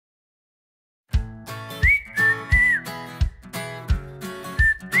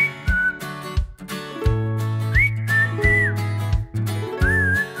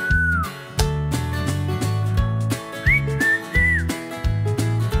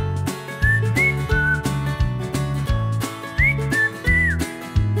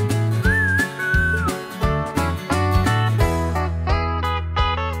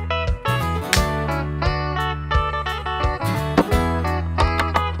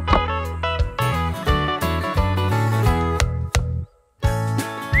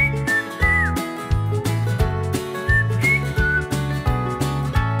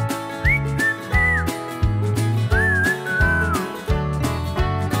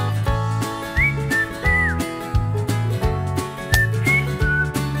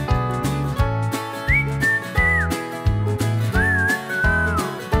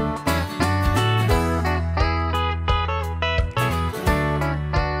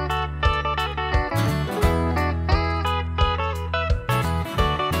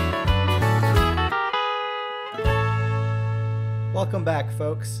Welcome back,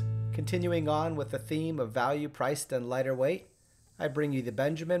 folks. Continuing on with the theme of value priced and lighter weight, I bring you the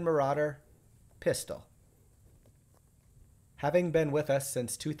Benjamin Marauder Pistol. Having been with us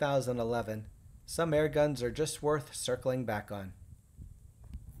since 2011, some air guns are just worth circling back on.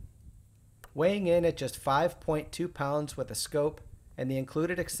 Weighing in at just 5.2 pounds with a scope and the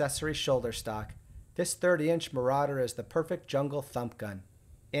included accessory shoulder stock, this 30-inch Marauder is the perfect jungle thump gun.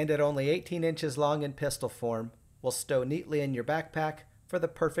 And at only 18 inches long in pistol form, will stow neatly in your backpack for the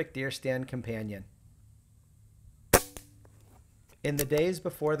perfect deer stand companion. In the days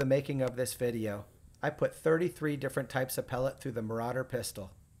before the making of this video, I put 33 different types of pellet through the Marauder Pistol.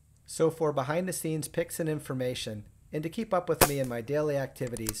 So for behind the scenes pics and information, and to keep up with me in my daily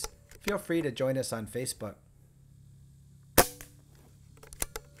activities, feel free to join us on Facebook.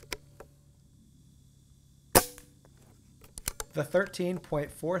 The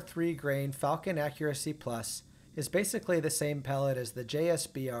 13.43 grain Falcon Accuracy Plus is basically the same pellet as the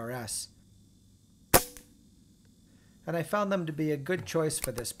JSBRS, and I found them to be a good choice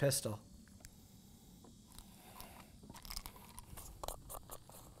for this pistol.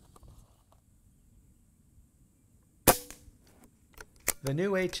 The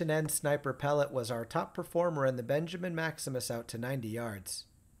new H&N Sniper pellet was our top performer in the Benjamin Maximus out to 90 yards.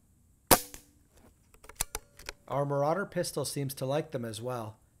 Our Marauder pistol seems to like them as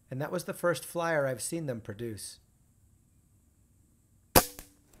well, and that was the first flyer I've seen them produce.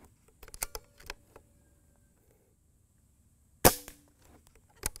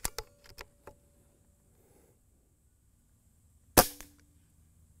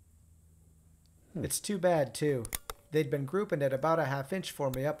 It's too bad too. They'd been grouping at about a ½ inch for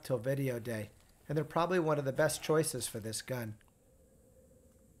me up till video day, and they're probably one of the best choices for this gun.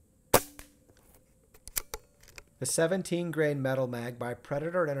 The 17 grain metal mag by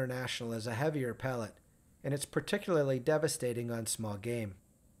Predator International is a heavier pellet, and it's particularly devastating on small game.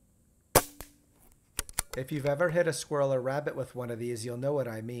 If you've ever hit a squirrel or rabbit with one of these, you'll know what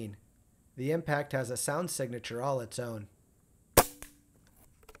I mean. The impact has a sound signature all its own.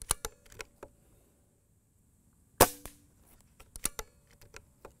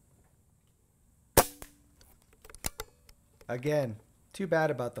 Again, too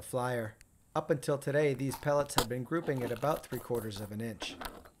bad about the flyer. Up until today, these pellets had been grouping at about 3/4 of an inch.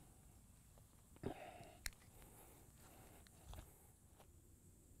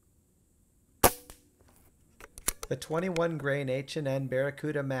 The 21 grain H&N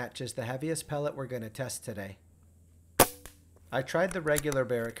Barracuda Match is the heaviest pellet we're going to test today. I tried the regular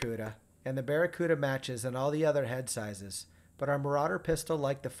Barracuda and the Barracuda Matches and all the other head sizes, but our Marauder pistol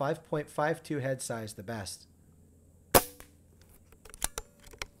liked the 5.52 head size the best.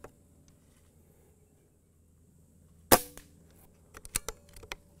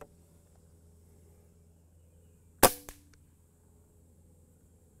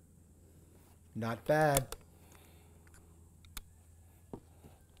 Not bad.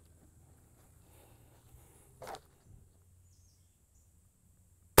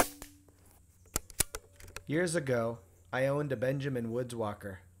 Years ago, I owned a Benjamin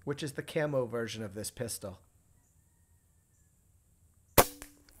Woodswalker, which is the camo version of this pistol.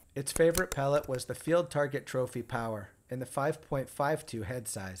 Its favorite pellet was the Field Target Trophy Power in the 5.52 head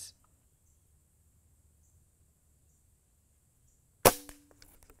size.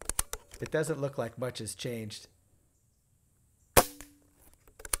 It doesn't look like much has changed.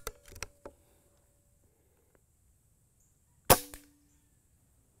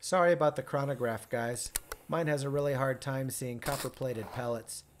 Sorry about the chronograph, guys. Mine has a really hard time seeing copper-plated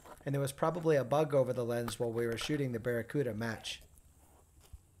pellets, and there was probably a bug over the lens while we were shooting the Barracuda Match.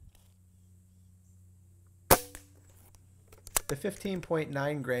 The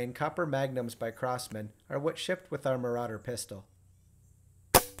 15.9 grain copper magnums by Crosman are what shipped with our Marauder pistol.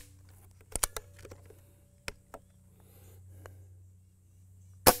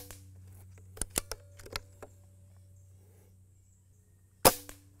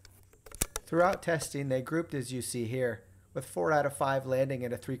 Throughout testing, they grouped as you see here, with 4 out of 5 landing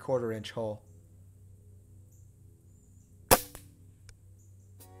in a 3/4 inch hole.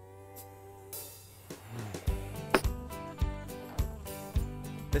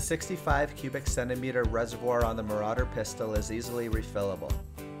 The 65 cubic centimeter reservoir on the Marauder pistol is easily refillable.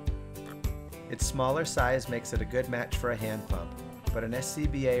 Its smaller size makes it a good match for a hand pump, but an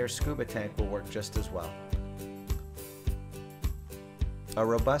SCBA or scuba tank will work just as well. A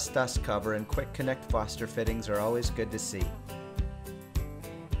robust dust cover and quick connect Foster fittings are always good to see.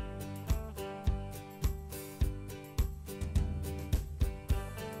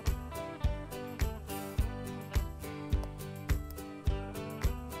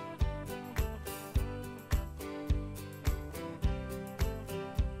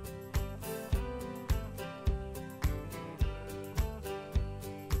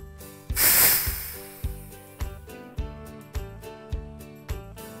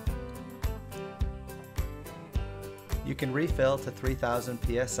 You can refill to 3000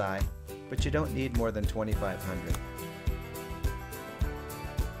 psi, but you don't need more than 2500.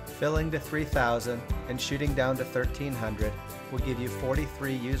 Filling to 3000 and shooting down to 1300 will give you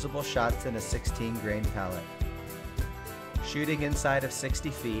 43 usable shots in a 16 grain pellet. Shooting inside of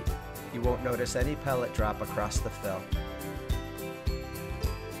 60 feet, you won't notice any pellet drop across the fill.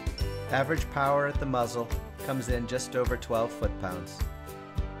 Average power at the muzzle comes in just over 12 foot-pounds.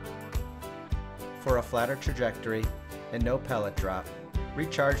 For a flatter trajectory and no pellet drop,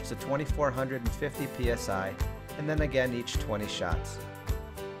 recharge to 2450 psi and then again each 20 shots.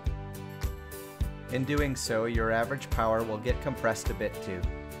 In doing so, your average power will get compressed a bit too.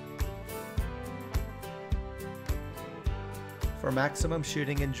 For maximum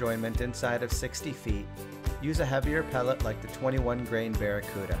shooting enjoyment inside of 60 feet, use a heavier pellet like the 21 grain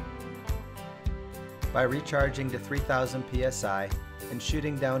Barracuda. By recharging to 3000 psi and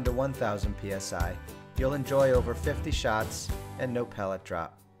shooting down to 1000 psi, you'll enjoy over 50 shots and no pellet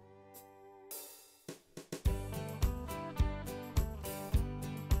drop.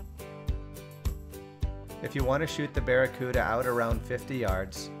 If you want to shoot the Barracuda out around 50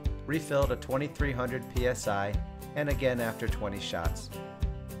 yards, refill to 2300 psi and again after 20 shots.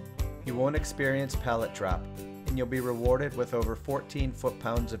 You won't experience pellet drop, and you'll be rewarded with over 14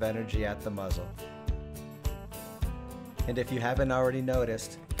 foot-pounds of energy at the muzzle. And if you haven't already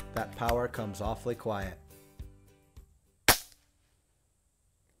noticed, that power comes awfully quiet.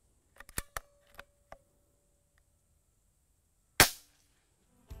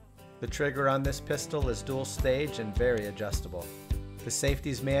 The trigger on this pistol is dual stage and very adjustable. The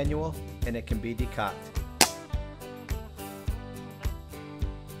safety's manual and it can be decocked.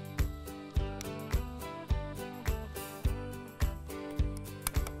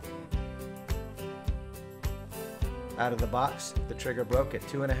 Out of the box, the trigger broke at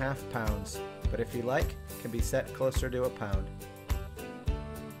 2.5 pounds, but if you like, it can be set closer to a pound.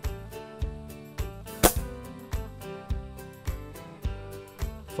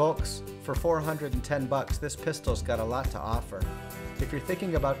 Folks, for $410, this pistol's got a lot to offer. If you're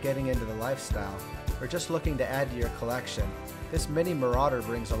thinking about getting into the lifestyle, or just looking to add to your collection, this mini Marauder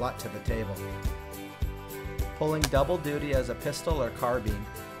brings a lot to the table. Pulling double duty as a pistol or carbine,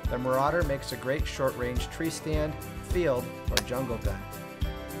 the Marauder makes a great short-range tree stand, field, or jungle gun.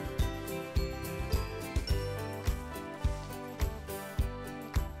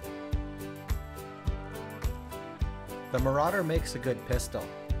 The Marauder makes a good pistol,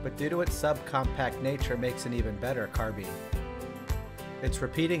 but due to its subcompact nature makes an even better carbine. Its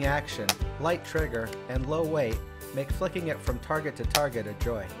repeating action, light trigger, and low weight make flicking it from target to target a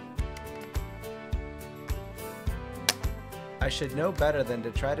joy. I should know better than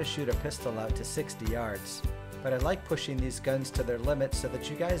to try to shoot a pistol out to 60 yards, but I like pushing these guns to their limits so that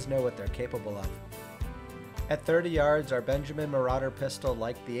you guys know what they're capable of. At 30 yards, our Benjamin Marauder pistol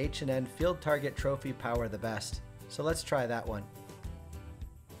liked the H&N Field Target Trophy power the best, so let's try that one.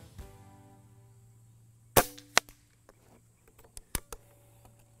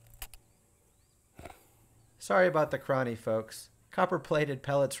 Sorry about the chrony, folks. Copper-plated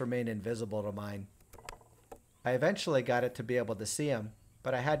pellets remain invisible to mine. I eventually got it to be able to see them,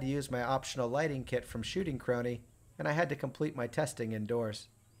 but I had to use my optional lighting kit from Shooting Crony, and I had to complete my testing indoors.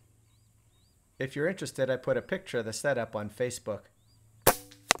 If you're interested, I put a picture of the setup on Facebook.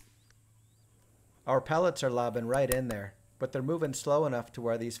 Our pellets are lobbing right in there, but they're moving slow enough to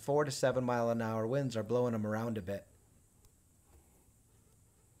where these 4 to 7 mile an hour winds are blowing them around a bit.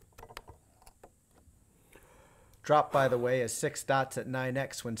 Drop, by the way, is 6 dots at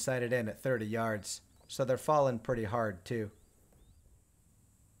 9x when sighted in at 30 yards, so they're falling pretty hard too.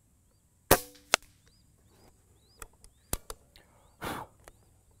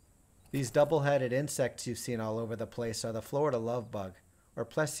 These double-headed insects you've seen all over the place are the Florida love bug, or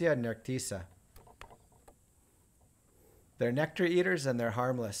Plesia nerctisa. They're nectar eaters and they're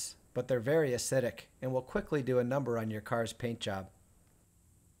harmless, but they're very acidic and will quickly do a number on your car's paint job.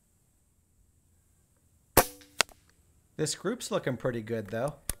 This group's looking pretty good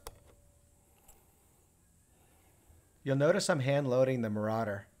though. You'll notice I'm hand loading the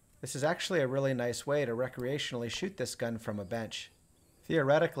Marauder. This is actually a really nice way to recreationally shoot this gun from a bench.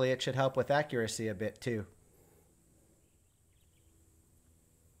 Theoretically, it should help with accuracy a bit too.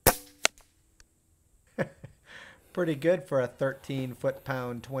 Pretty good for a 13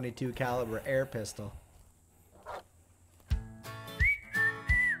 foot-pound 22 caliber air pistol.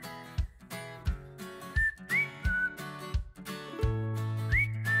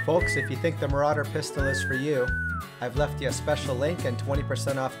 Folks, if you think the Marauder pistol is for you, I've left you a special link and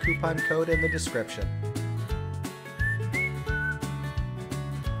 20% off coupon code in the description.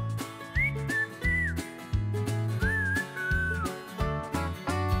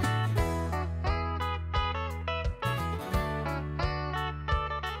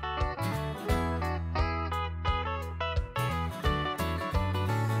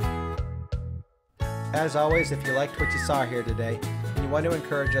 As always, if you liked what you saw here today and you want to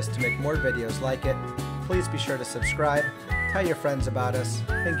encourage us to make more videos like it, please be sure to subscribe, tell your friends about us,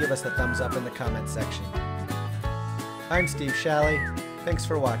 and give us a thumbs up in the comments section. I'm Steve Shalley. Thanks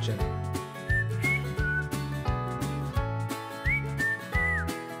for watching.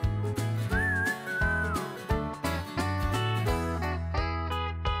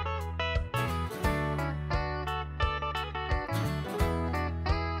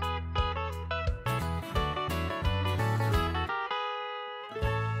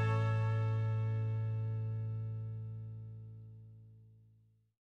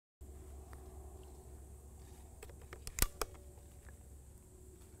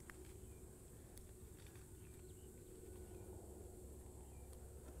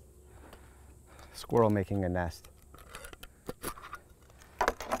 Squirrel making a nest.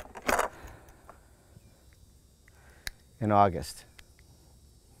 In August.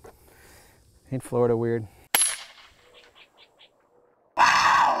 Ain't Florida weird?